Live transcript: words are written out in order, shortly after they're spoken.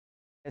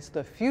It's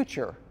the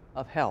future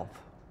of health.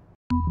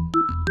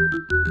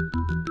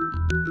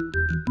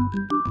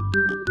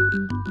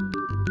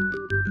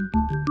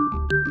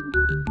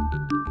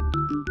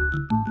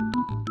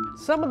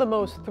 Some of the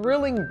most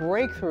thrilling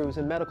breakthroughs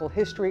in medical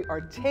history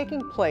are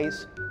taking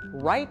place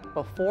right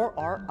before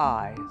our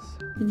eyes.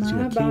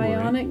 My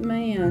bionic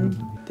man.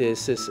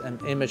 This is an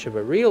image of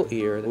a real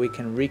ear that we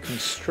can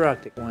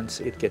reconstruct once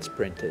it gets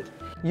printed.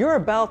 You're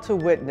about to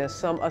witness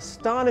some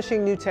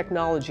astonishing new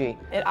technology.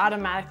 It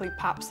automatically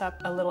pops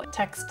up a little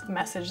text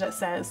message that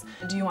says,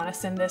 do you want to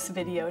send this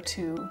video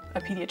to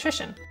a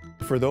pediatrician?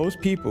 For those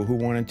people who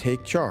want to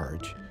take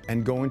charge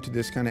and go into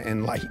this kind of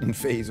enlightened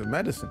phase of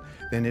medicine,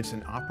 then it's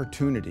an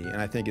opportunity,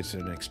 and I think it's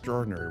an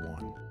extraordinary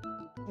one.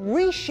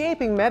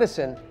 Reshaping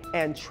medicine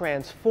and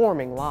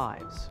transforming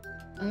lives.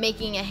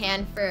 Making a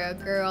hand for a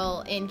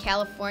girl in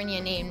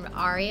California named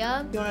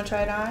Aria. You want to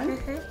try it on?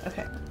 Mm-hmm.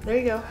 Okay, there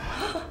you go.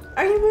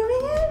 Are you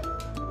moving it?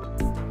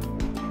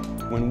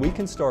 When we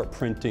can start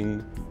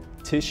printing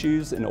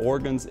tissues and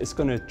organs, it's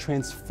going to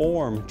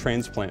transform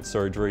transplant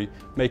surgery,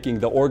 making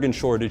the organ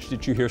shortage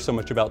that you hear so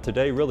much about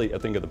today really a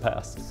thing of the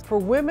past. For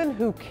women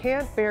who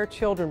can't bear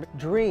children,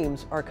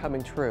 dreams are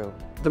coming true.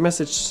 The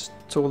message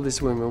to all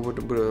these women would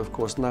of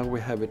course, now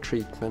we have a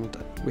treatment,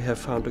 we have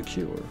found a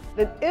cure.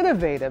 An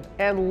innovative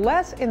and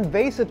less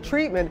invasive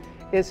treatment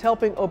is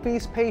helping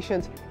obese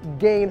patients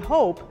gain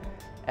hope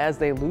as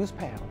they lose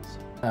pounds.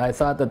 I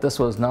thought that this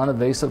was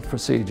non-invasive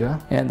procedure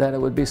and that it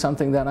would be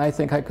something that I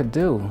think I could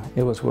do.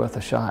 It was worth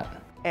a shot.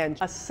 And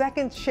a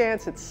second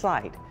chance at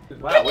sight.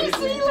 Wow, what do you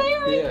see,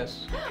 Larry?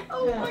 Yes.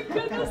 Oh my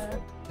goodness.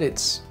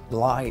 It's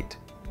light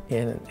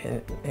and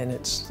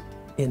it's,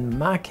 in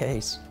my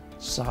case,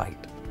 sight.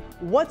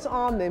 What's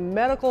on the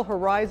medical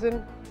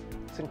horizon?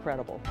 It's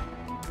incredible.